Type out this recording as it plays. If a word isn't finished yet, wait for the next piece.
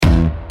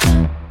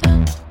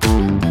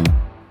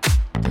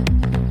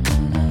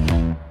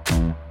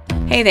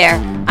Hey there,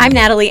 I'm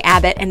Natalie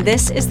Abbott, and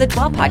this is the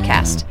Dwell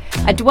Podcast.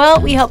 At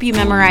Dwell, we help you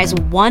memorize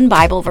one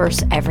Bible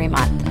verse every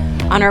month.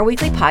 On our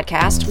weekly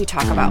podcast, we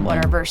talk about what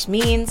our verse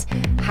means,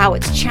 how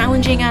it's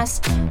challenging us,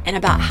 and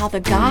about how the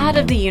God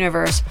of the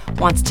universe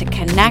wants to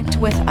connect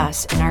with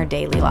us in our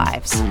daily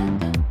lives.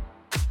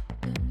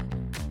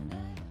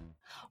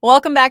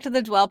 Welcome back to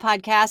the Dwell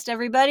Podcast,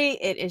 everybody.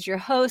 It is your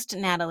host,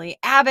 Natalie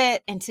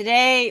Abbott, and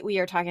today we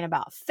are talking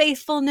about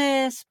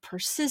faithfulness,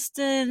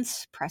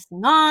 persistence,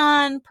 pressing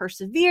on,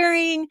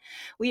 persevering.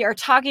 We are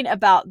talking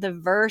about the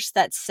verse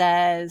that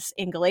says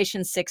in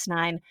Galatians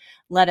 6:9,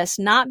 "Let us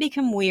not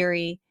become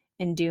weary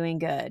in doing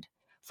good,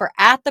 for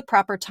at the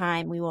proper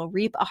time we will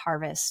reap a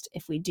harvest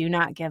if we do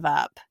not give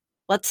up."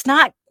 Let's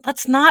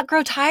not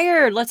grow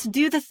tired. Let's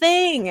do the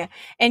thing.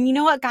 And you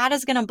know what? God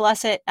is going to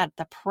bless it at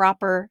the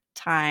proper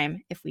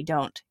time if we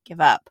don't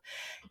give up.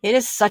 It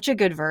is such a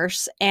good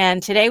verse.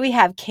 And today we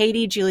have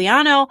Katie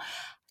Giuliano.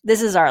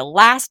 This is our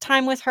last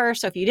time with her.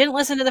 So if you didn't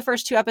listen to the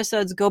first two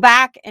episodes, go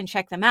back and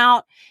check them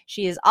out.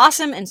 She is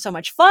awesome and so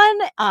much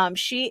fun.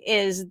 She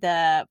is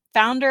the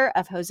founder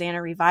of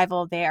Hosanna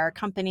Revival. They are a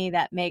company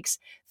that makes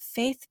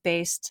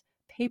faith-based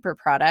paper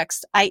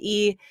products,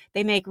 i.e.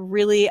 they make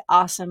really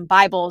awesome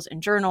Bibles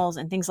and journals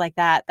and things like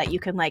that you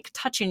can like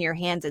touch in your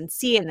hands and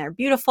see, and they're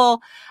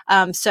beautiful.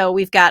 So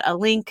we've got a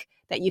link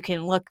that you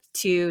can look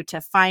to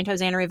find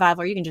Hosanna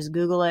Revival, or you can just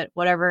Google it,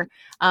 whatever.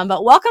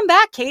 But welcome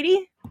back,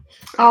 Katie.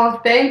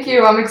 Oh, thank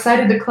you. I'm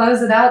excited to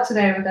close it out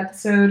today with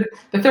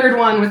the third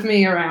one with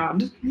me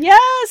around.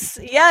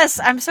 Yes.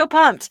 I'm so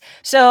pumped.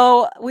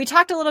 So we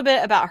talked a little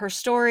bit about her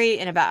story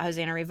and about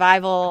Hosanna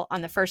Revival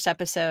on the first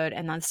episode.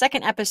 And on the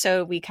second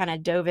episode, we kind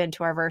of dove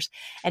into our verse.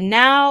 And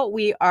now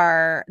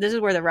this is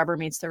where the rubber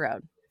meets the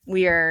road.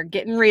 We are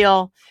getting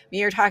real.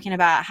 We are talking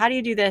about how do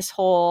you do this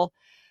whole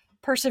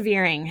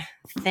persevering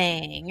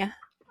thing,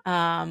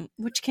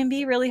 which can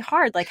be really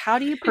hard. Like, how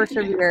do you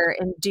persevere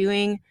in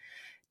doing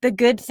the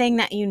good thing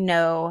that you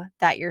know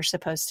that you're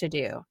supposed to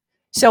do?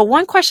 So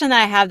one question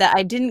that I have that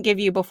I didn't give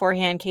you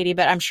beforehand, Katie,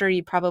 but I'm sure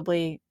you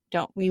probably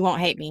you won't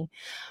hate me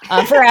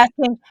for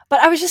asking, but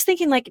I was just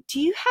thinking, like,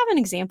 do you have an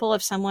example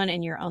of someone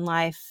in your own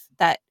life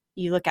that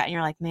you look at and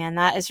you're like, man,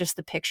 that is just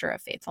the picture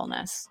of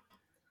faithfulness?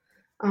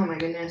 Oh my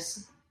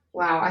goodness.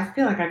 Wow. I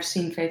feel like I've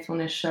seen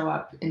faithfulness show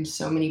up in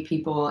so many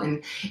people,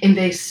 and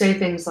they say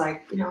things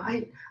like,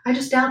 I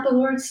just doubt the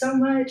Lord so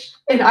much.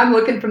 And I'm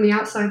looking from the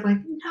outside like,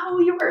 no,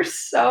 you are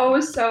so,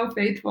 so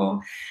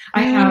faithful.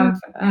 I have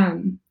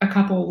a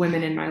couple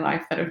women in my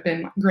life that have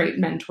been great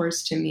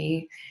mentors to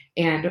me.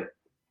 And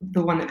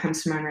the one that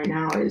comes to mind right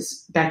now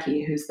is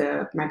Becky, who's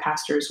my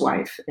pastor's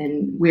wife.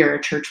 And we are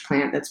a church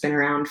plant that's been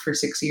around for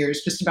 6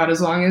 years, just about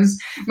as long as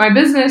my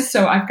business.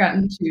 So I've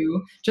gotten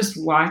to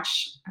just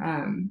watch,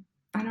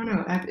 I don't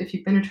know, if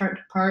you've been a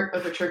part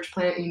of a church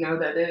plant, you know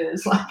that it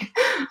is like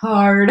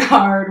hard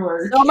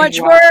work. So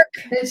much work.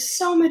 There's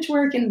so much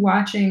work in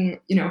watching,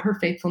 her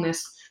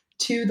faithfulness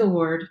to the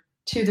Lord,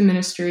 to the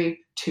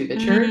ministry, to the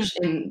church,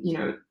 and,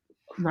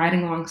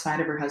 riding alongside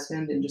of her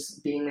husband and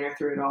just being there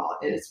through it all.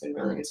 It's been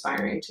really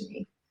inspiring to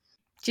me.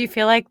 Do you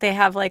feel like they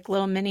have like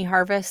little mini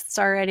harvests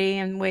already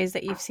in ways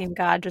that you've seen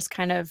God just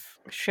kind of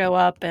show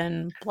up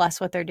and bless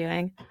what they're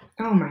doing?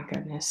 Oh my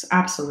goodness.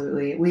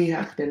 Absolutely. We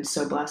have been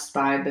so blessed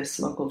by this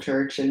local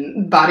church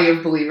and body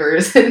of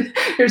believers. And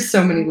there's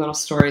so many little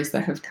stories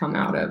that have come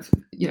out of,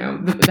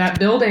 that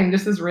building,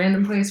 just this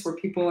random place where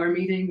people are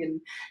meeting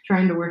and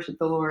trying to worship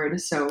the Lord.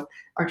 So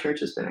our church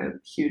has been a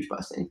huge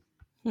blessing.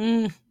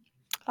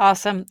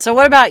 Awesome. So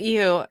what about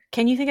you?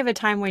 Can you think of a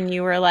time when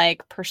you were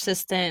like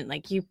persistent,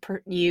 like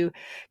you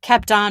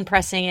kept on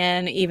pressing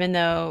in even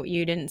though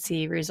you didn't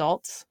see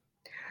results?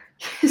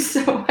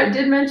 So I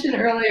did mention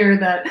earlier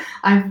that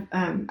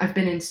I've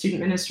been in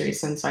student ministry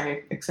since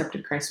I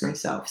accepted Christ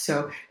myself.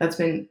 So that's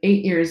been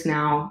 8 years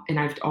now, and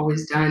I've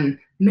always done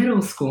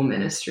middle school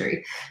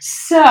ministry.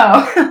 So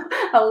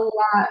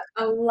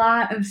a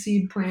lot of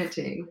seed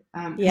planting.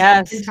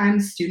 Yes.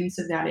 Sometimes students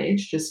of that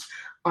age just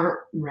aren't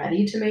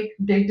ready to make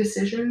big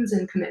decisions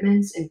and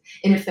commitments. And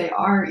if they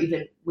are,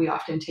 even we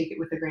often take it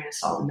with a grain of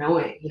salt,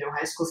 knowing,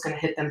 high school's going to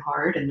hit them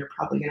hard and they're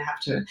probably going to have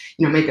to,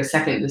 make a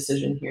second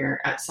decision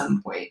here at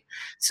some point.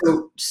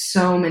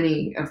 So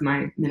many of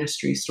my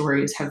ministry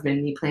stories have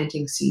been me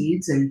planting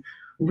seeds and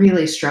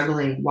really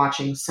struggling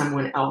watching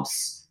someone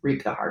else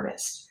reap the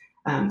harvest.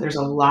 There's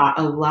a lot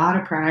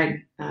of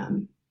pride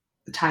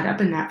tied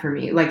up in that for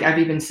me. Like, I've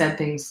even said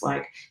things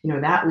like,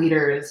 that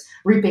leader is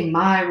reaping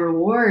my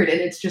reward.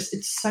 And it's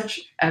such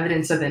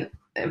evidence of a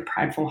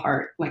prideful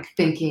heart, like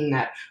thinking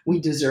that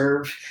we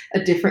deserve a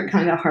different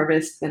kind of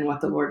harvest than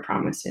what the Lord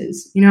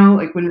promises,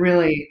 like when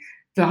really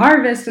the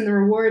harvest and the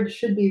reward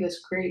should be this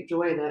great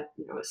joy that,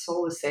 a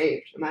soul is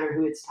saved, no matter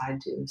who it's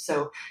tied to.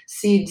 So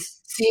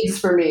seeds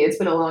for me, it's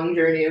been a long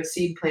journey of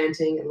seed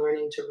planting and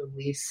learning to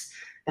release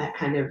that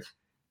kind of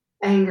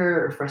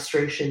anger or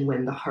frustration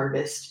when the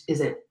harvest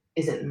isn't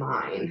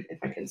mine, if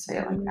I can say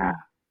it like that.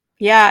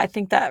 Yeah, I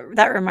think that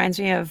reminds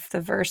me of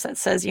the verse that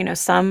says,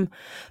 some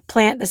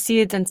plant the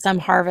seeds and some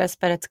harvest,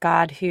 but it's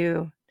God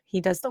who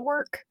he does the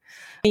work.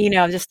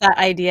 Just that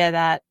idea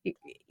that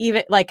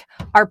even like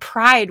our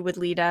pride would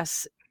lead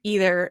us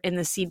either in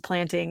the seed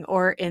planting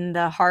or in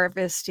the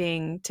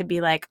harvesting to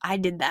be like, I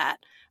did that.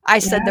 I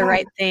said the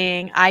right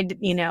thing.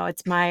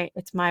 It's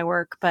my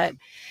work. But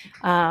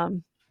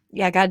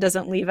God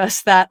doesn't leave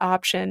us that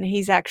option.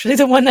 He's actually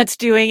the one that's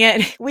doing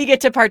it. We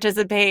get to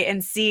participate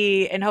and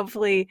see, and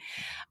hopefully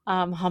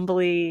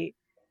humbly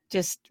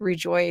just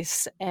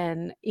rejoice.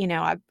 And,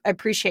 I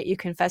appreciate you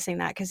confessing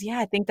that, because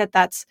I think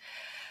that's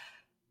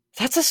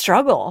a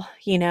struggle,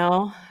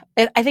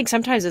 I think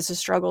sometimes it's a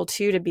struggle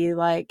too, to be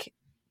like,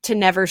 to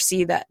never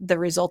see the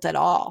result at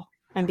all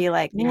and be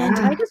like, man,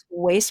 did I just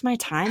waste my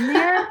time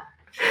there?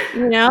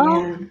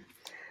 Yeah.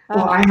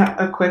 Well, I have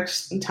a quick,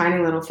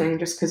 tiny little thing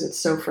just because it's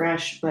so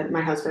fresh, but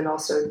my husband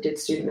also did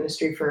student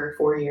ministry for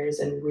 4 years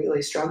and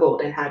really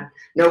struggled and had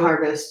no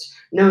harvest.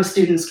 No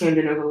students came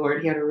to know the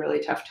Lord. He had a really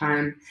tough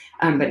time.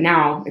 But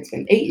now it's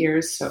been 8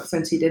 years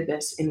since he did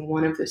this, and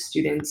one of the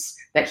students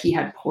that he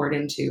had poured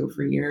into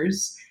for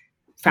years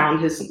found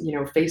his,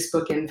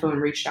 Facebook info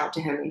and reached out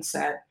to him and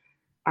said,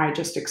 I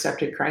just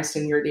accepted Christ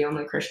and you're the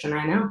only Christian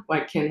I know.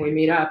 Like, can we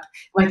meet up?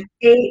 Like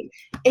 8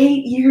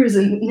 years,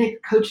 and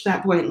Nick coached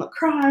that boy in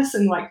lacrosse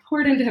and like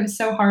poured into him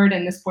so hard,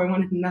 and this boy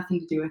wanted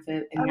nothing to do with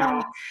it. And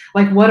now,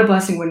 like, what a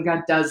blessing when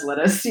God does let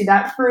us see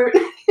that fruit.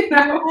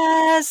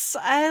 Yes,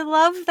 I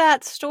love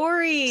that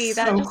story.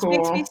 That just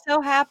makes me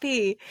so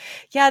happy.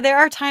 Yeah, there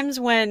are times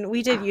when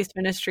we did youth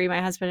ministry,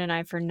 my husband and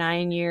I, for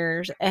 9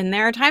 years, and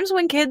there are times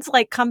when kids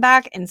like come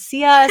back and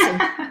see us and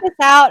check us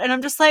out, and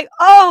I'm just like,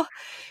 oh,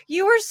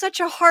 you were such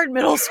a hard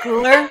middle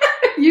schooler.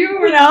 You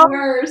were the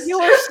worst. You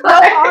were so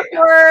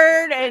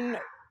awkward, and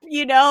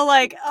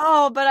like,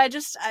 oh, but I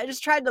just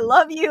tried to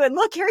love you, and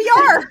look, here you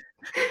are.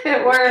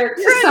 It worked.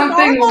 You're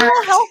Something a normal,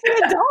 worked. healthy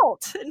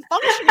adult and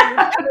functioning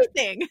with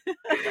everything.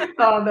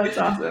 Oh, that's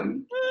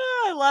awesome.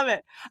 I love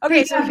it.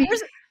 Okay, so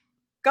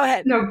go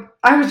ahead. No,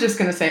 I was just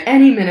going to say,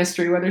 any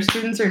ministry, whether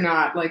students or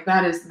not, like,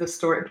 that is the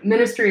story.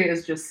 Ministry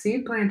is just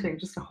seed planting,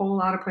 just a whole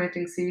lot of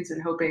planting seeds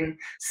and hoping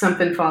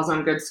something falls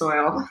on good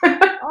soil.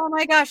 Oh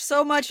my gosh,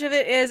 so much of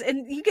it is,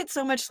 and you get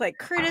so much like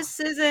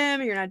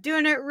criticism, you're not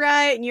doing it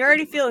right, and you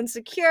already feel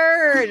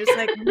insecure, just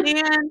like,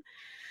 man,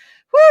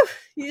 whew,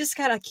 you just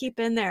gotta keep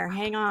in there,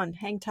 hang on,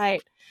 hang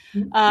tight.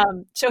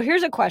 So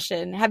here's a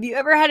question. Have you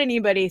ever had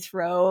anybody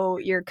throw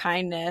your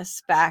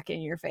kindness back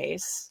in your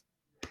face?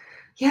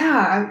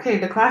 Yeah, okay.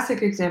 The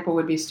classic example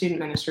would be student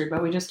ministry,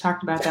 but we just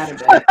talked about that a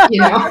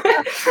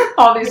bit.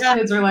 All these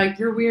kids are like,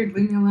 "You're weird,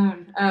 leave me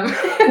alone."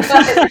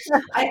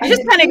 I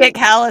just kind of get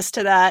callous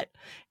to that.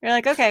 You're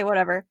like, okay,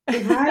 whatever.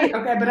 Right.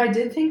 Okay. But I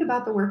did think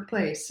about the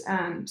workplace.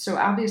 So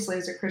obviously,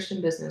 as a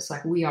Christian business,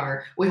 like we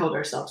hold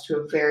ourselves to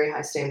a very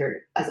high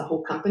standard as a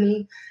whole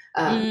company.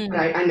 But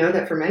I know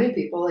that for many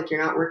people, like,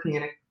 you're not working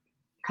in a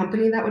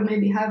company that would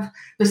maybe have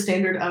the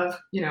standard of,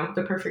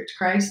 the perfect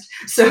Christ.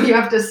 So you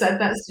have to set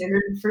that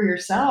standard for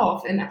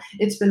yourself. And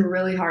it's been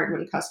really hard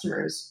when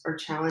customers are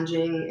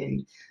challenging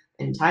and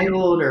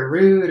entitled or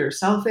rude or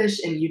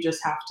selfish, and you just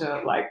have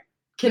to like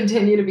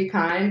continue to be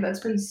kind. That's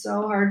been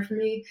so hard for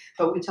me.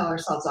 But we tell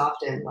ourselves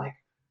often, like,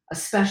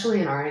 especially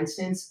in our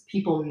instance,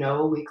 people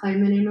know we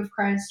claim the name of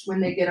Christ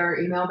when they get our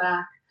email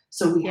back.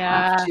 So we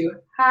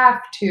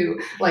have to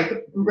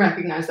like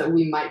recognize that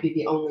we might be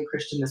the only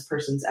Christian this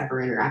person's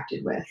ever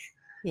interacted with.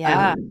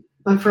 Yeah.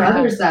 But for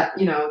others that,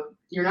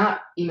 you're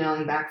not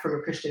emailing back from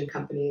a Christian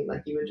company,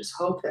 like, you would just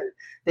hope that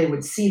they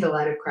would see the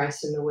light of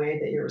Christ in the way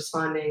that you're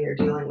responding or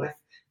dealing with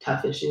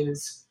tough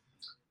issues.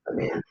 But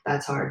man,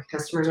 that's hard.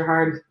 Customers are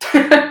hard.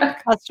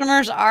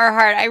 Customers are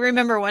hard. I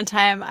remember one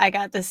time I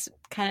got this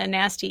kind of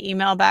nasty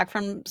email back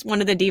from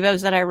one of the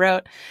devos that I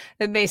wrote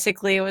that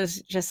basically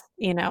was just,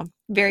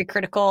 very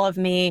critical of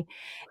me.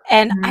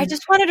 And I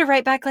just wanted to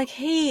write back like,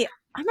 hey,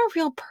 I'm a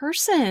real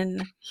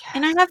person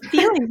and I have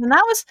feelings. And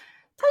that was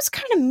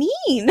kind of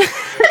mean.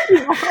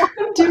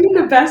 I'm doing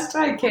the best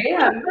I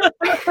can.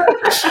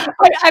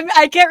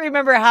 I can't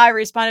remember how I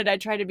responded. I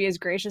tried to be as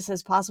gracious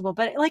as possible,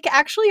 but it, like,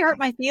 actually hurt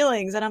my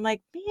feelings. And I'm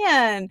like,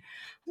 man,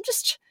 I'm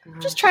just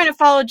trying to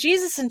follow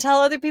Jesus and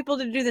tell other people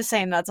to do the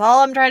same. That's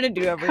all I'm trying to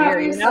do over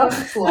here. Some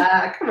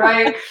slack,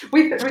 right?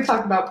 We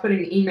talk about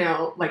putting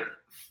email like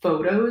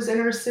photos in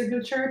our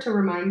signature to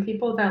remind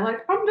people that, like,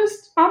 I'm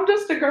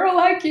just a girl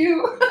like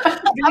you.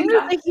 I'm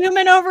just a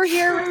human over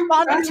here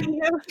responding to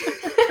you.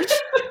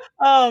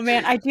 Oh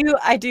man, I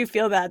do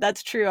feel that.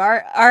 That's true.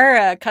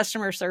 Our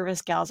customer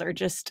service gals are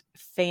just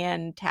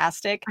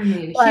fantastic. I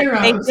mean, but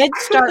heroes.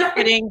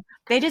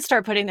 They did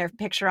start putting their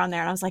picture on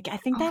there, and I was like, I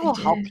think that will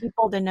help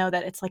people to know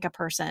that it's like a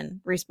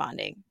person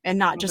responding and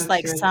not just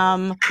like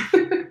some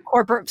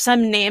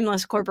some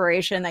nameless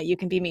corporation that you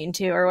can be mean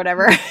to or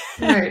whatever.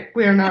 Right.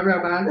 We are not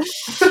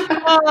robots.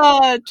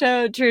 Oh,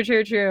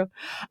 true.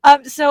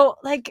 So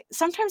like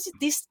sometimes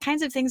these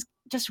kinds of things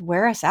just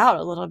wear us out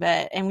a little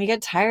bit, and we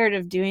get tired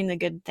of doing the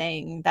good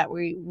thing that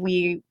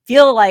we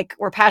feel like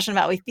we're passionate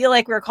about. We feel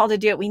like we're called to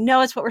do it. We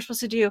know it's what we're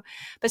supposed to do,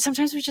 but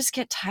sometimes we just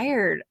get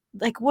tired.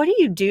 Like, what do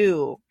you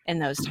do in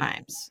those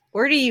times?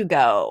 Where do you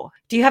go?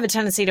 Do you have a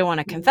tendency to want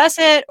to confess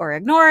it or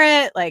ignore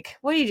it? Like,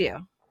 what do you do?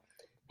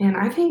 And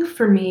I think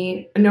for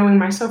me, knowing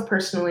myself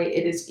personally,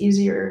 it is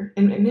easier,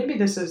 and maybe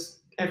this is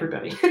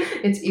everybody,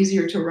 it's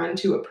easier to run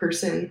to a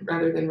person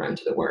rather than run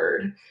to the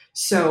word.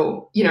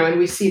 So, and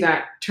we see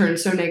that turn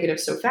so negative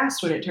so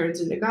fast when it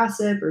turns into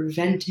gossip or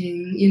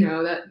venting,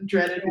 that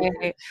dreaded word.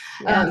 Right.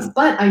 Yes.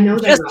 But I know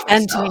that Just about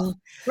venting. myself.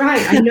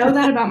 Right. I know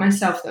that about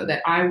myself, though,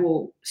 that I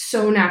will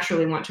so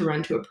naturally want to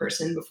run to a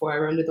person before I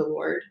run to the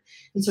Lord.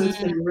 And so it's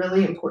been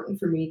really important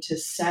for me to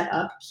set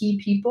up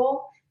key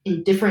people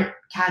in different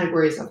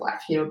categories of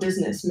life,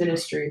 business,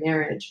 ministry,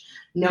 marriage,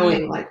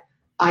 knowing like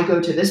I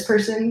go to this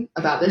person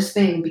about this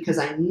thing because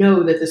I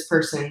know that this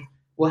person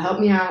will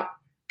help me out,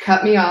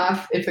 cut me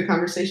off if the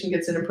conversation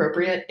gets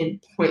inappropriate,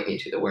 and point me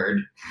to the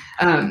word.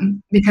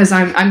 Because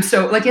I'm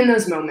so like in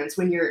those moments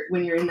when you're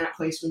in that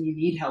place when you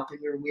need help and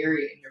you're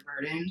weary and you're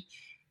burdened,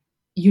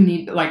 you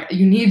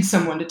need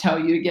someone to tell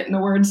you to get in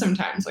the word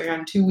sometimes. Like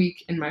I'm too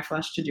weak in my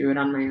flesh to do it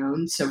on my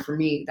own. So for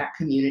me, that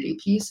community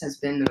piece has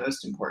been the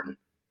most important.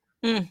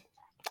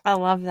 I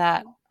love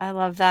that. I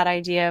love that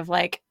idea of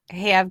like,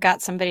 hey, I've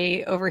got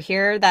somebody over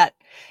here that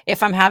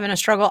if I'm having a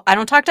struggle, I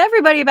don't talk to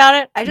everybody about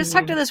it. I just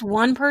talk to this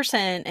one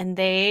person, and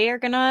they are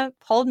going to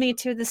hold me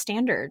to the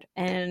standard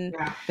and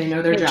they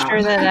know their job.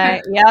 Sure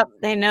that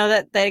they know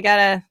that they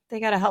gotta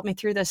help me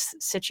through this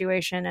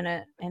situation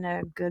in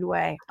a good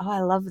way. Oh, I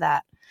love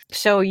that.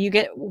 So you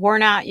get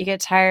worn out, you get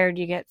tired,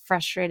 you get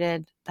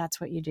frustrated. That's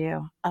what you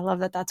do. I love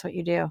that. That's what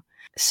you do.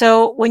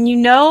 So when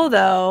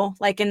though,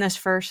 like in this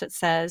verse, it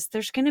says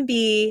there's going to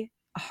be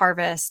a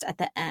harvest at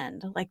the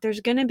end. Like there's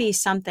going to be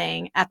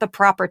something at the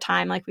proper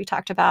time, like we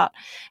talked about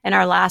in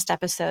our last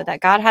episode,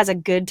 that God has a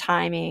good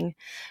timing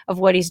of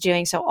what he's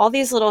doing. So all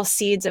these little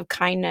seeds of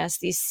kindness,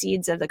 these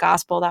seeds of the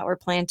gospel that we're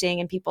planting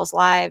in people's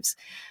lives,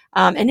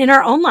 and in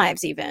our own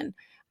lives even,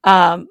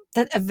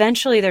 that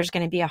eventually there's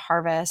going to be a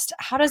harvest.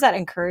 How does that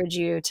encourage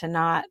you to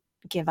not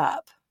give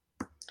up?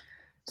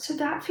 So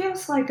that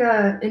feels like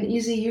an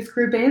easy youth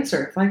group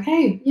answer. Like,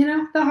 hey,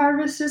 the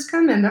harvest is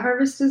coming. The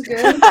harvest is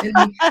good.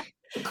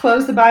 And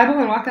close the Bible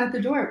and walk out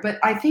the door. But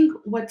I think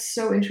what's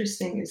so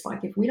interesting is like,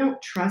 if we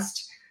don't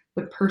trust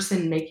the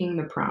person making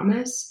the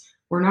promise,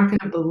 we're not going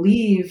to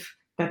believe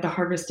that the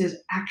harvest is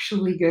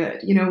actually good.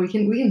 We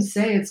can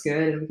say it's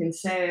good, and we can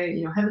say,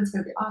 heaven's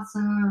going to be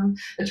awesome.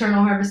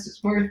 Eternal harvest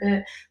is worth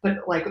it. But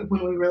like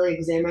when we really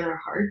examine our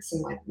hearts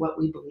and like what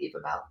we believe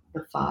about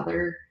the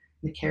Father,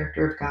 the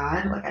character of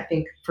God, like I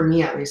think for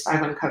me at least,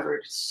 I've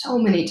uncovered so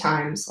many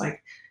times,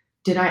 like,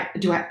 do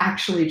I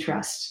actually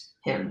trust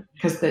him?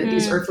 Because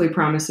these earthly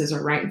promises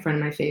are right in front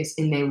of my face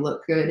and they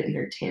look good and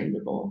they're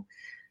tangible.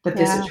 But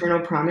this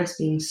eternal promise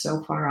being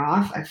so far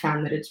off, I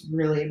found that it's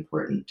really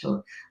important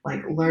to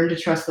like learn to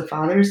trust the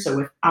Father. So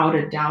without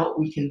a doubt,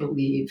 we can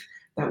believe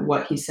that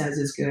what he says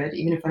is good,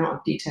 even if I don't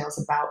have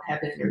details about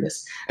heaven or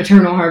this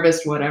eternal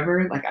harvest,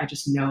 whatever. Like I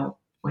just know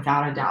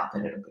without a doubt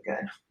that it'll be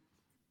good.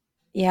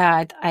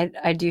 Yeah,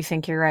 I do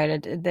think you're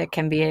right. That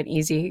can be an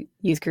easy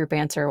youth group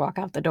answer, walk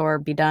out the door,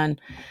 be done.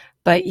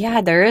 But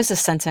yeah, there is a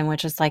sense in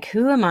which it's like,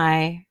 who am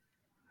I?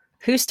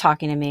 Who's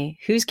talking to me?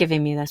 Who's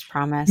giving me this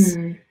promise?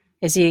 Mm-hmm.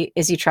 Is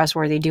he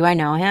trustworthy? Do I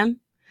know him?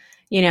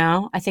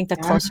 I think the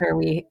closer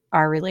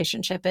our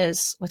relationship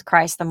is with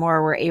Christ, the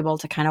more we're able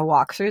to kind of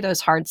walk through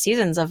those hard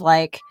seasons of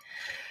like,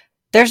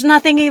 there's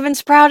nothing even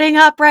sprouting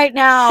up right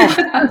now,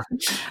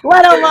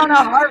 let alone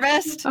a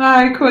harvest.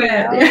 I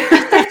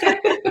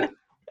quit.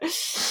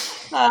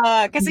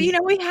 Because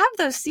we have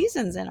those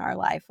seasons in our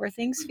life where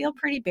things feel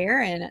pretty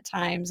barren at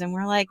times, and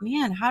we're like,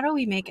 man, how do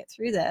we make it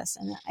through this?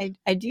 And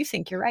I do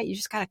think you're right. You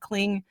just got to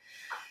cling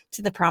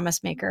to the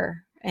promise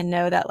maker and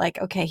know that,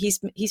 like, okay,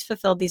 he's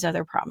fulfilled these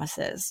other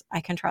promises. I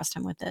can trust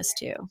him with this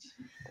too.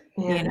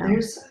 And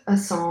there's a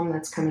psalm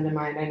that's coming to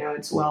mind. I know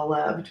it's well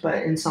loved,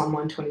 but in Psalm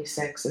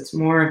 126, it's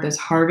more of this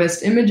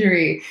harvest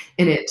imagery,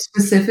 and it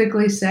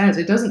specifically says,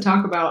 it doesn't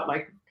talk about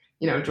like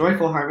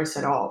joyful harvest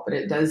at all, but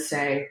it does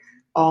say,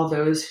 all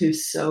those who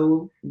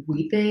sow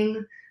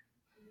weeping,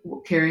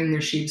 carrying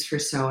their sheaves for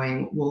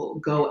sowing, will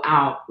go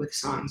out with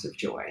songs of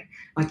joy.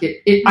 Like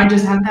I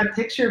just have that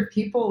picture of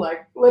people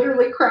like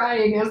literally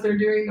crying as they're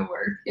doing the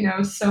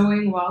work,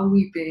 sowing while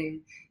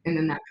weeping, and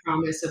then that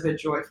promise of a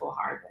joyful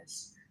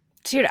harvest.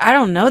 Dude, I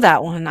don't know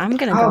that one. I'm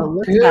gonna go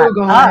look that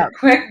up.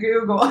 Quick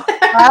Google.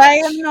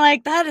 I am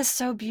like, that is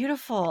so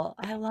beautiful.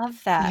 I love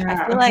that.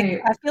 Yeah,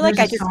 I feel like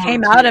I just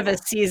came out of a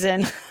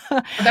season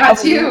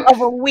of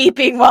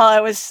weeping while I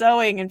was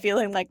sewing and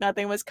feeling like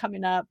nothing was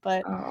coming up.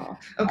 But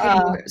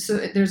so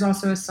there's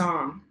also a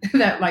song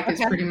that is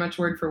pretty much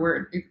word for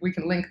word. We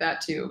can link that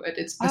too.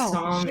 It's the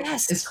song.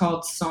 Yes. It's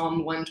called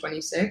Psalm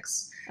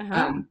 126,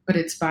 but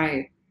it's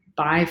by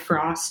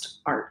Bifrost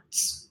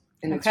Arts.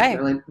 And it's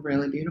really,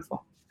 really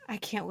beautiful. I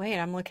can't wait.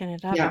 I'm looking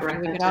it up Yeah, after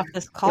we get off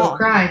this You'll call.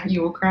 cry.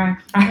 You will cry.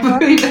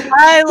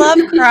 I love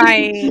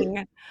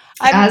crying.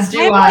 As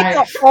do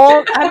I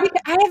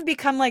have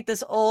become like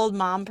this old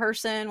mom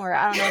person where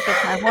I don't know if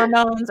it's my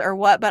hormones or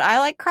what, but I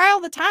like cry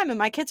all the time. And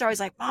my kids are always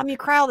like, Mom, you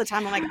cry all the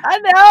time. I'm like, I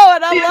know,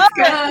 and I love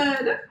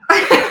it.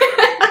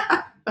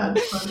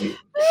 That's funny.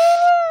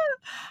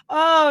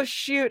 Oh,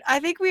 shoot.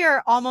 I think we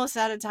are almost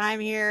out of time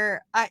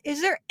here.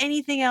 Is there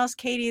anything else,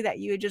 Katie, that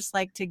you would just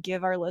like to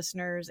give our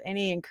listeners?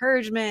 Any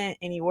encouragement,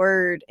 any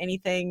word,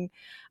 anything,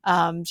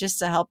 just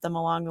to help them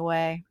along the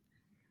way?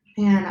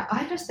 And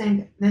I just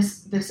think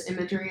this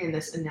imagery and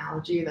this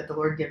analogy that the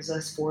Lord gives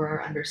us for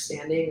our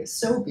understanding is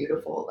so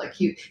beautiful. Like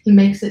he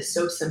makes it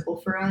so simple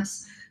for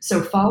us.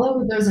 So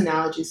follow those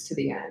analogies to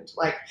the end.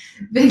 Like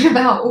think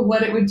about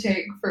what it would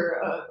take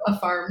for a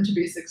farm to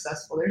be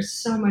successful. There's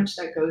so much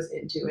that goes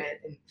into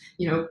it. And,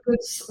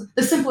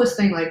 the simplest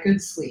thing, like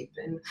good sleep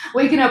and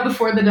waking up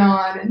before the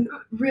dawn and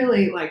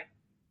really like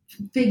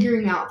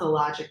figuring out the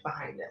logic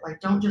behind it. Like,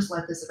 don't just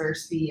let this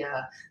verse be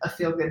a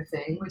feel-good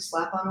thing we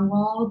slap on a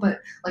wall, but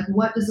like,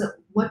 what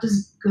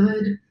does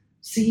good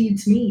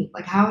seeds mean?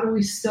 Like, how do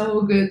we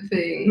sow good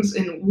things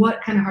and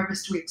what kind of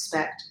harvest do we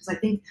expect? Because I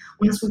think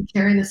once we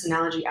carry this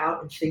analogy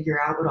out and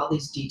figure out what all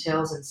these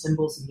details and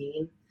symbols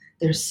mean,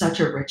 there's such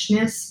a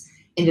richness,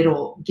 and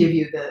it'll give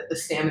you the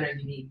stamina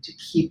you need to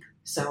keep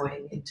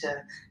sowing and to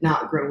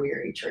not grow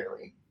weary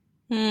truly.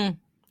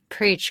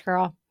 Preach,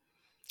 girl.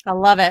 I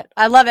love it.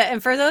 I love it.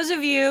 And for those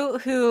of you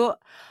who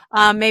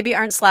maybe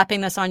aren't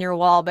slapping this on your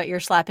wall, but you're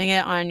slapping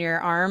it on your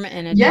arm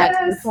in a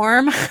tattoo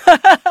form,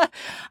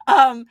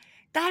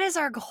 that is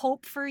our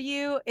hope for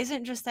you.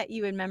 Isn't just that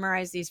you would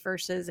memorize these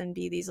verses and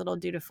be these little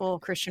dutiful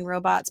Christian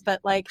robots, but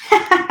like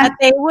that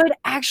they would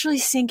actually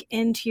sink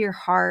into your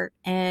heart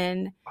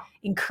and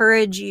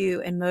encourage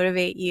you and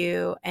motivate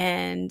you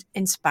and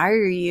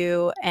inspire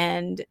you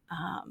and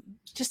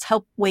just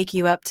help wake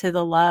you up to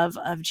the love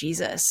of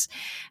Jesus.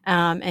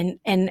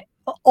 And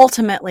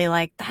ultimately,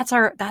 like that's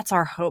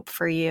our hope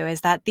for you,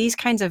 is that these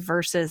kinds of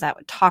verses that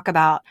would talk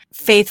about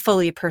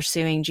faithfully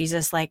pursuing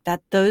Jesus, like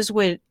that, those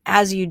would,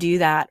 as you do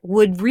that,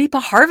 would reap a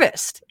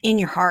harvest in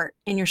your heart,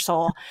 in your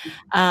soul,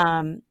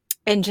 and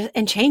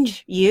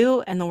change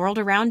you and the world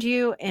around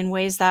you in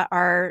ways that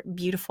are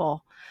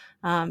beautiful.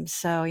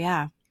 So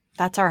yeah,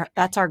 that's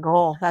our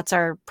goal. That's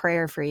our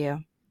prayer for you.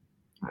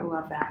 I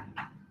love that.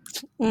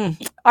 All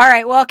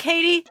right. Well,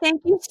 Katie,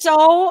 thank you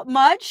so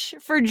much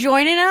for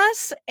joining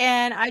us.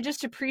 And I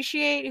just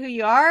appreciate who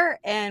you are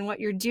and what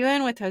you're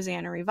doing with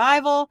Hosanna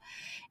Revival.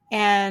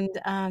 And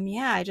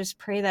I just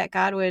pray that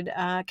God would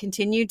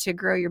continue to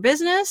grow your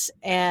business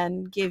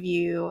and give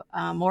you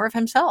more of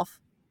himself.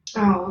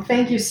 Oh,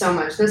 thank you so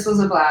much. This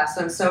was a blast.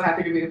 I'm so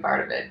happy to be a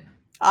part of it.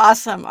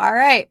 Awesome. All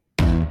right.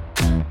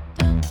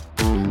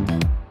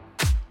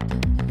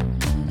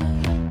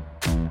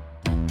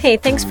 Hey,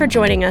 thanks for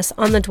joining us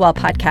on the Dwell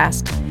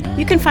Podcast.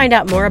 You can find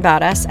out more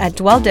about us at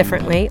Dwell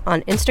Differently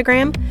on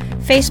Instagram,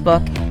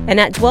 Facebook, and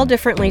at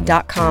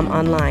dwelldifferently.com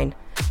online.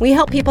 We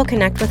help people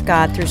connect with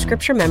God through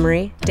scripture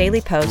memory,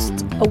 daily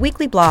posts, a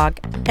weekly blog,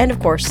 and of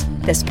course,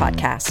 this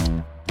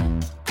podcast.